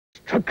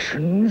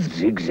instructions,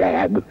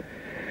 zigzag.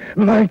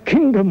 My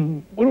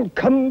kingdom will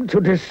come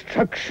to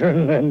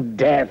destruction and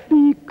death.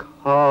 Be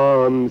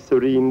calm,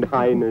 Serene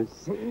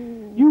Highness.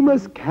 You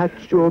must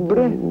catch your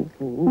breath.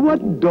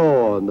 What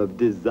dawn of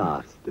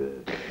disaster?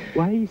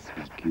 Why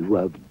speak you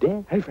of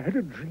death? I've had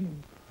a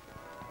dream.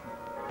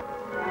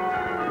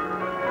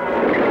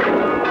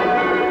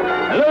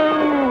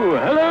 Hello,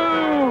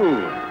 hello!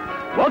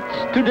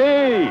 What's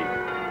today?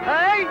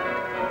 Hey?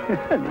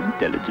 An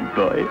intelligent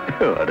boy.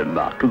 Oh, a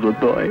remarkable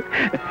boy.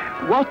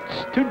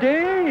 What's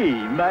today,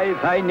 my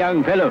fine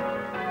young fellow?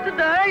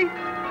 Today?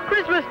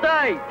 Christmas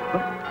Day.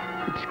 Oh,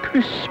 it's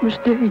Christmas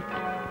Day.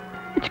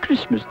 It's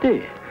Christmas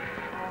Day.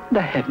 And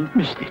I haven't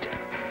missed it.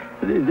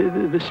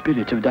 The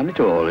spirits have done it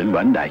all in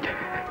one night.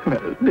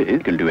 Well, they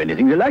can do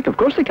anything they like. Of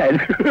course they can.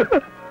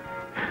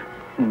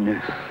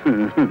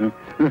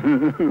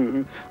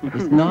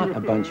 It's not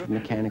a bunch of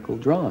mechanical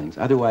drawings.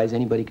 Otherwise,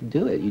 anybody could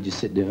do it. You just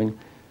sit doing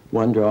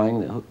one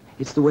drawing.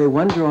 It's the way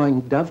one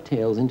drawing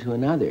dovetails into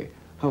another,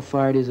 how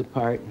far it is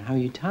apart and how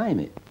you time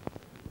it.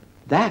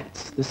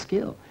 That's the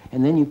skill.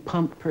 And then you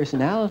pump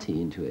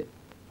personality into it.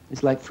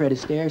 It's like Fred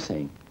Astaire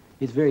saying,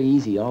 it's very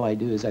easy. All I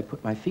do is I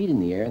put my feet in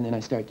the air and then I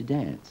start to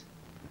dance.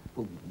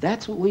 Well,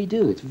 that's what we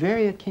do. It's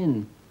very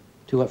akin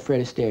to what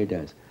Fred Astaire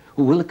does.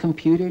 Well, will a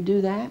computer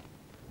do that?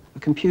 A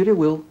computer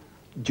will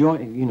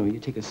join, you know, you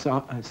take a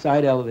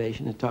side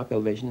elevation, a top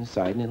elevation, and a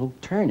side, and it'll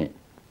turn it.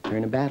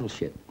 Turn a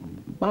battleship.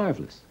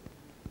 Marvelous.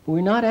 But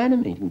we're not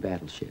animating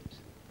battleships.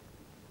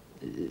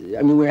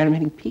 I mean, we're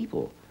animating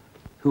people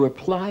who are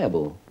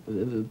pliable,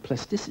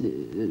 plasticity,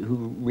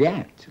 who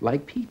react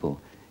like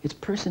people. It's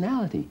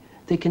personality.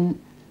 They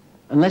can,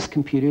 unless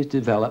computers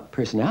develop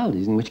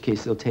personalities, in which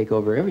case they'll take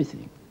over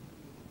everything,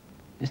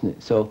 isn't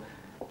it? So,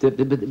 but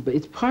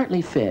it's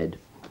partly fed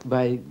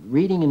by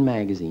reading in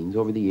magazines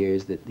over the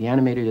years that the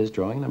animator does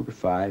drawing number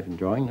 5 and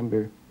drawing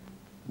number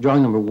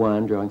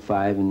 1, drawing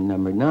 5, and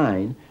number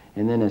 9,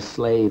 and then a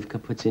slave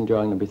puts in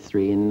drawing number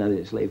 3, and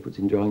another slave puts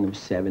in drawing number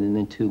 7, and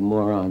then 2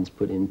 morons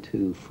put in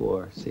 2,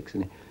 4, 6,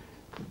 and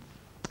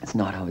that's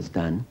not how it's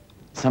done.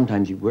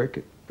 Sometimes you work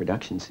a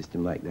production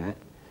system like that,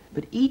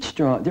 but each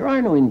drawing, there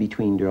are no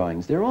in-between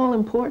drawings. They're all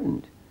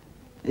important.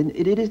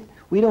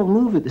 We don't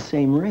move at the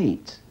same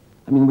rates.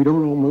 I mean, we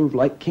don't all move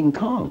like King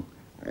Kong.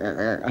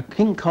 A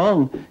King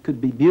Kong could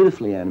be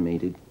beautifully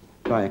animated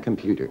by a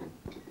computer.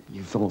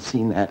 You've all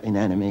seen that in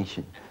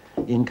animation.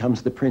 In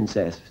comes the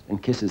princess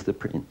and kisses the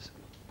prince,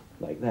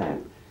 like that.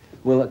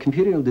 Well, a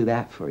computer will do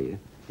that for you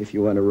if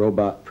you want a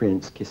robot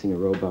prince kissing a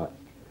robot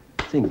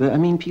thing. But, I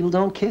mean, people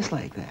don't kiss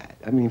like that.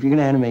 I mean, if you're going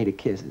to animate a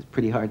kiss, it's a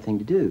pretty hard thing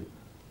to do.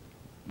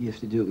 You have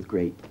to do it with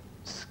great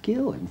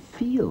skill and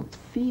feel.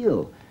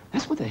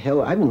 That's what the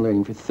hell I've been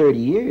learning for 30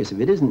 years.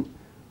 If it isn't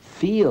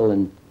feel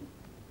and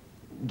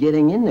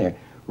getting in there.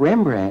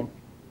 Rembrandt,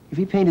 if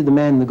he painted the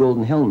man in the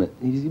golden helmet,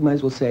 you might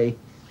as well say,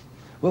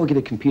 well, we'll get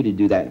a computer to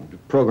do that.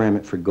 Program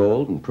it for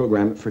gold, and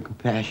program it for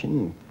compassion,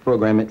 and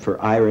program it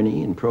for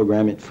irony, and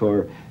program it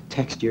for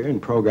texture,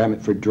 and program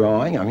it for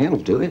drawing. I mean, it'll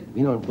do it.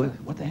 You know,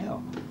 what the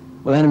hell?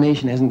 Well,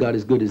 animation hasn't got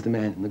as good as the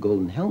man in the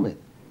golden helmet,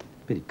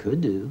 but it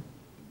could do.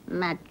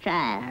 My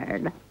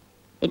child,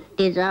 it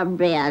is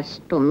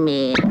obvious to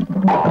me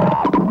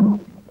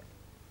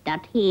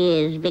that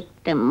he is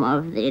victim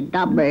of the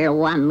double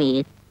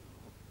whammy.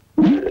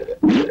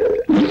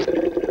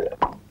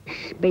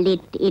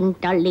 Split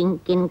interlink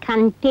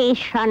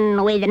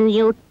incantation with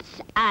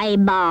Newt's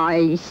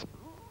eyeballs.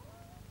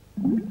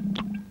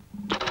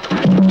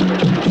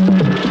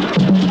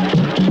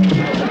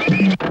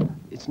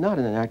 It's not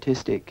an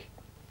artistic,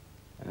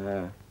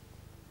 it's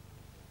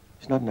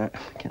not an,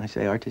 can I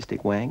say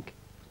artistic wank?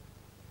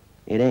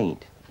 It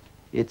ain't.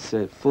 It's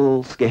a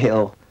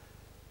full-scale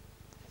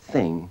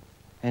thing,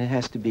 and it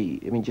has to be,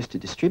 I mean, just to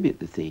distribute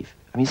the thief.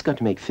 I mean, he's got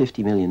to make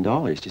 $50 million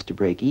just to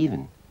break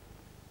even.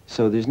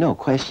 So there's no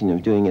question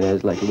of doing it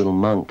as like a little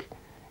monk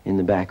in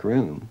the back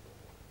room,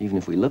 even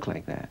if we look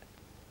like that.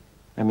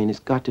 I mean, it's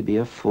got to be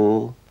a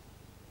fully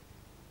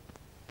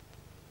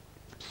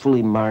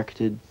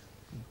marketed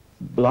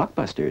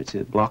blockbuster. It's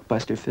a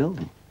blockbuster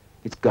film.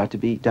 It's got to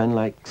be done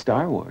like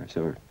Star Wars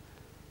or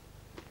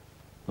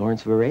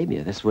Lawrence of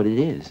Arabia. That's what it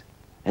is.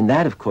 And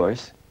that, of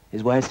course,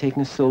 is why it's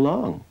taken us so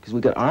long, because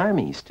we've got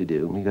armies to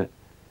do. We've got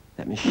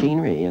that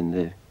machinery and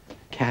the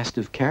cast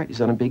of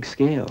characters on a big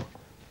scale.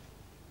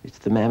 It's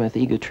the mammoth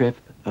ego trip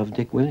of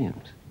Dick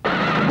Williams.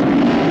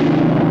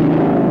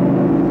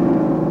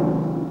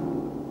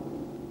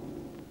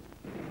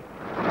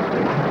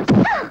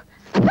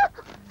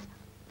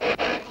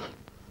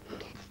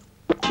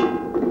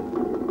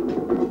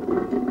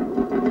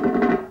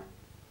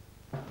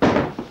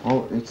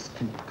 Oh, it's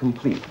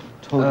complete.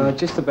 Totally.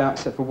 Just about,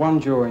 except for one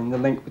drawing, the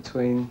link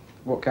between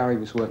what Gary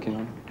was working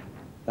on.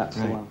 That's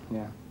the one,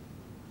 yeah.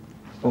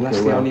 And Okay,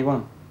 that's the only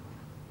one.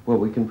 Well,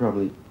 we can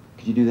probably...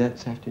 Could you do that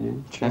this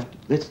afternoon? Sure.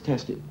 Let's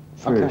test it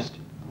first.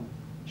 Okay.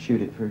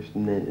 Shoot it first,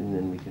 and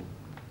then we can...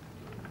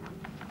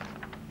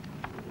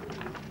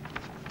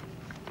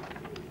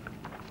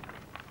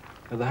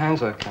 Are the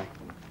hands okay?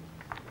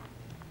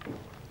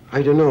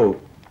 I don't know.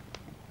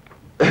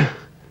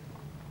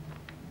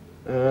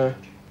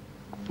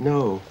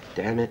 No,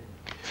 damn it.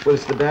 Well,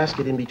 it's the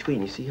basket in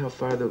between. You see how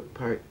far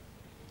apart?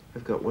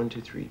 I've got 1,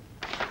 2, 3.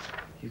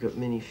 You've got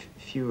many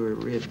fewer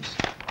ribs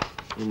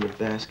in the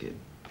basket.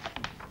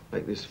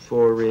 Like there's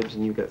 4 ribs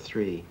and you've got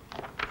 3.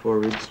 4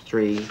 ribs,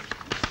 3.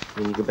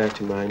 When you go back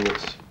to mine,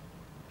 it's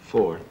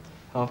 4.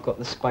 Oh, I've got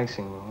the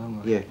spacing wrong,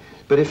 haven't I? Yeah,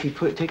 but if you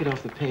take it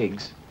off the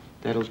pegs,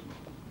 that'll.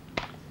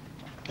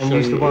 And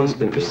use the ones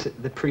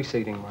the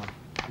preceding one.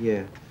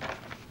 Yeah.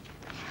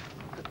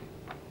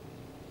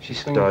 She's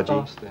swinging dodgy.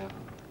 fast there.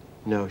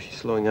 No, she's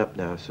slowing up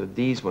now, so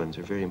these ones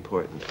are very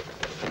important.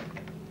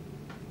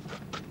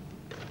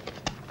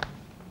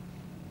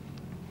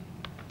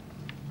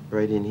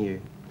 Right in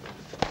here.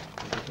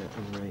 Get that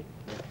one right.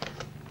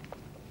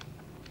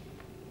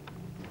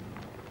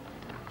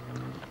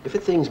 If a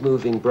thing's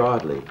moving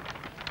broadly,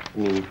 I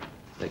mean,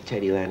 like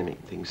Teddy'll animate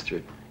things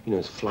through, you know,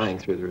 it's flying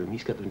through the room.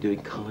 He's got them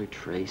doing color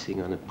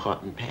tracing on a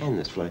pot and pan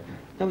that's flying.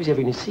 Nobody's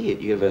ever going to see it.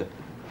 You have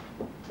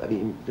I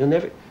mean, they'll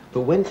never,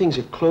 but when things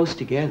are close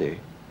together,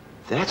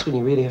 that's when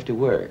you really have to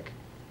work.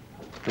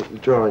 Like the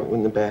drawing,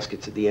 when the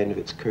basket's at the end of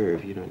its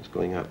curve, you know, it's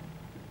going up,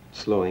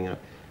 slowing up.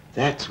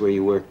 That's where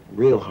you work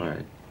real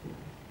hard.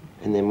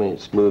 And then when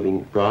it's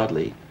moving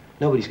broadly,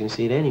 nobody's going to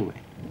see it anyway.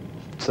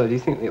 So do you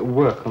think it'll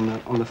work on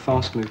the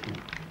fast movement?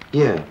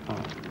 Yeah.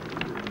 Oh.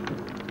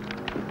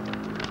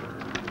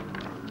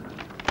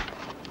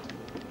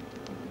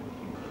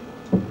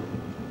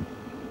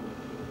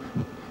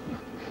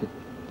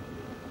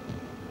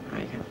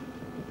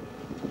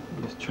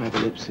 Just try the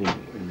lip sync.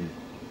 Wait a minute.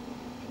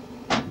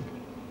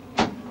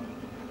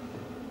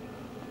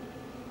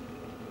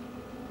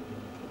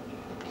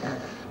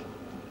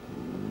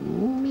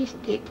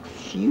 Mystic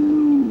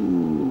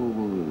fumes.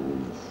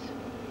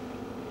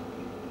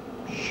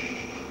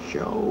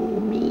 Show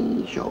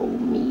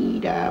me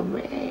the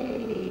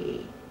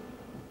way.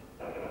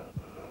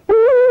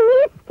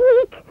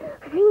 Mystic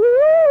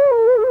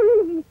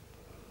fumes.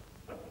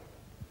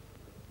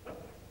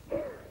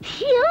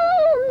 Show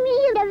me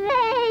the way.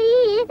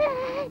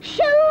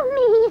 Show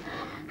me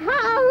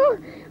how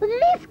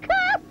this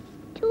cup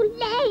to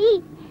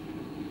lay.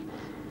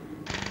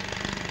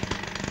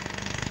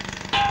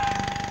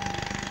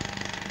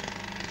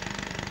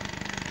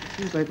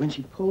 Seems like when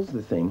she pulls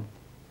the thing,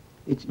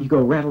 you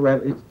go rattle,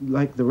 rattle. It's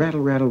like the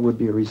rattle, rattle would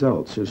be a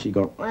result. So she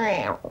go,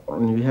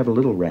 and you have a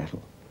little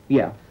rattle.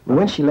 Yeah. But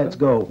when she lets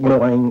go,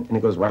 boing, and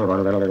it goes rattle,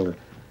 rattle, rattle, rattle.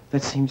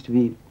 That seems to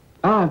be.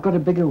 Ah, I've got a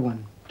bigger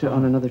one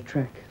on another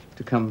track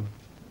to come.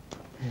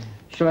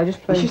 Shall I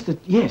just play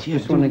yes,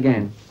 this one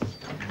again?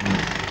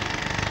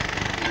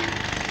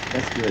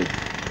 That's good.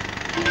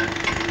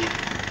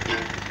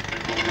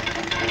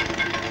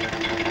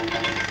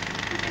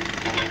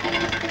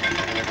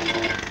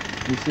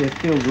 You see, it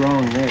feels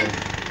wrong there.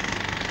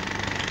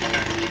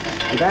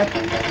 But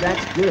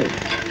that's good.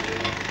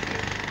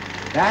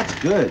 That's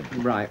good.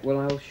 Right, well,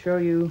 I'll show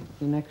you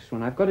the next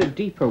one. I've got a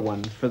deeper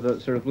one for the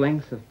sort of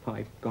length of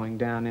pipe going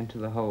down into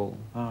the hole.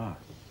 Ah.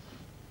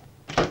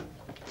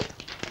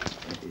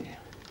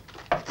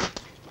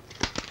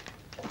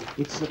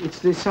 It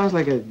sounds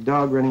like a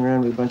dog running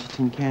around with a bunch of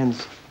tin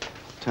cans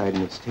tied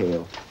in its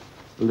tail.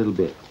 A little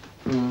bit.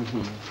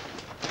 Mm-hmm.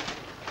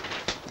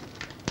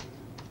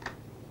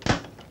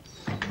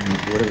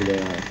 Whatever they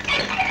are.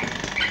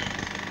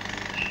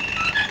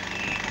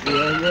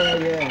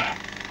 Yeah.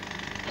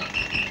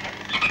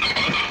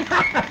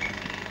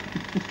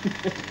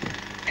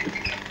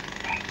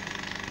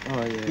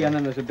 Oh, yeah. Yeah, and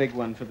then there's a big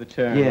one for the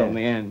turn on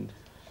the end.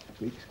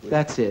 Squeak, squeak.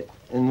 That's it.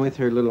 And with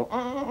her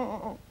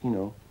little, you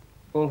know.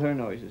 All her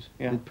noises,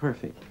 yeah.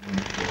 Perfect.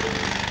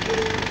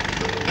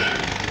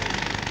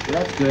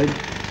 That's good.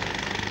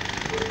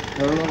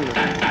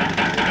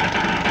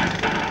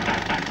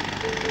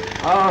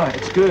 Ah,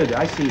 it's good.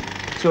 I see.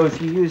 So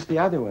if you use the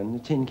other one, the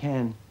tin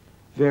can,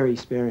 very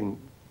sparing.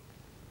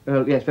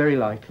 Yes, very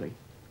lightly.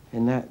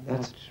 And that's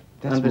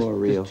and more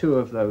real. There's 2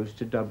 of those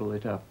to double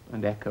it up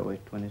and echo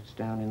it when it's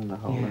down in the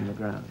hole in the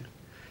ground.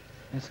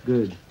 That's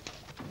good.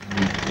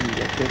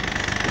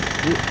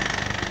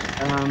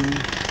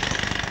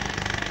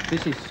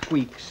 This is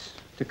squeaks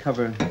to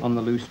cover on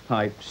the loose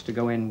pipes to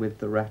go in with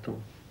the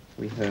rattle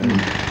we heard.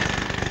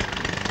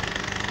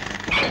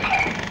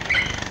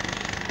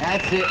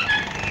 That's it.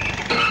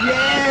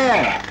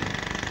 Yeah!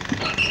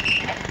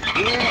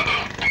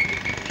 Yeah!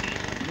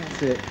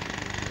 That's it.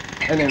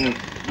 And then,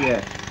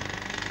 yeah.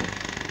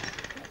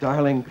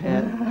 Darling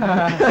pet.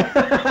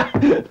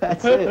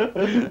 That's it.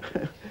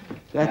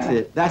 That's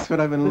it. That's what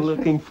I've been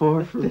looking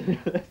for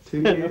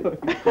 2 years.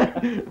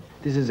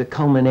 This is a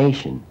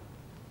culmination,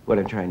 what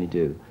I'm trying to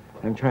do.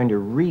 I'm trying to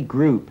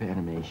regroup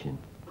animation.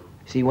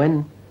 See,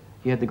 when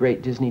you had the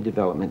great Disney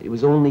development, it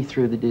was only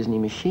through the Disney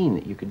machine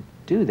that you could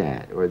do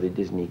that, or the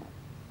Disney,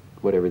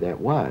 whatever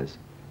that was.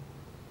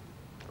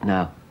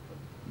 Now,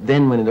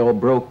 then when it all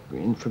broke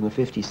in from the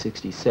 50s,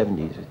 60s,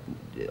 70s,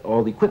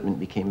 all the equipment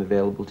became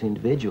available to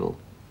individual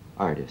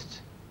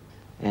artists.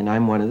 And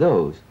I'm one of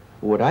those.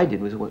 What I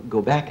did was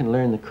go back and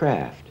learn the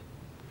craft.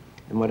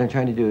 And what I'm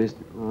trying to do is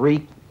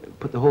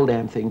put the whole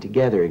damn thing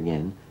together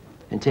again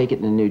and take it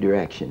in a new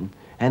direction.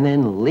 and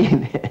then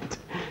leave it.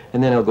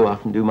 And then I'll go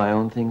off and do my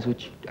own things,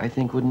 which I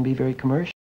think wouldn't be very commercial.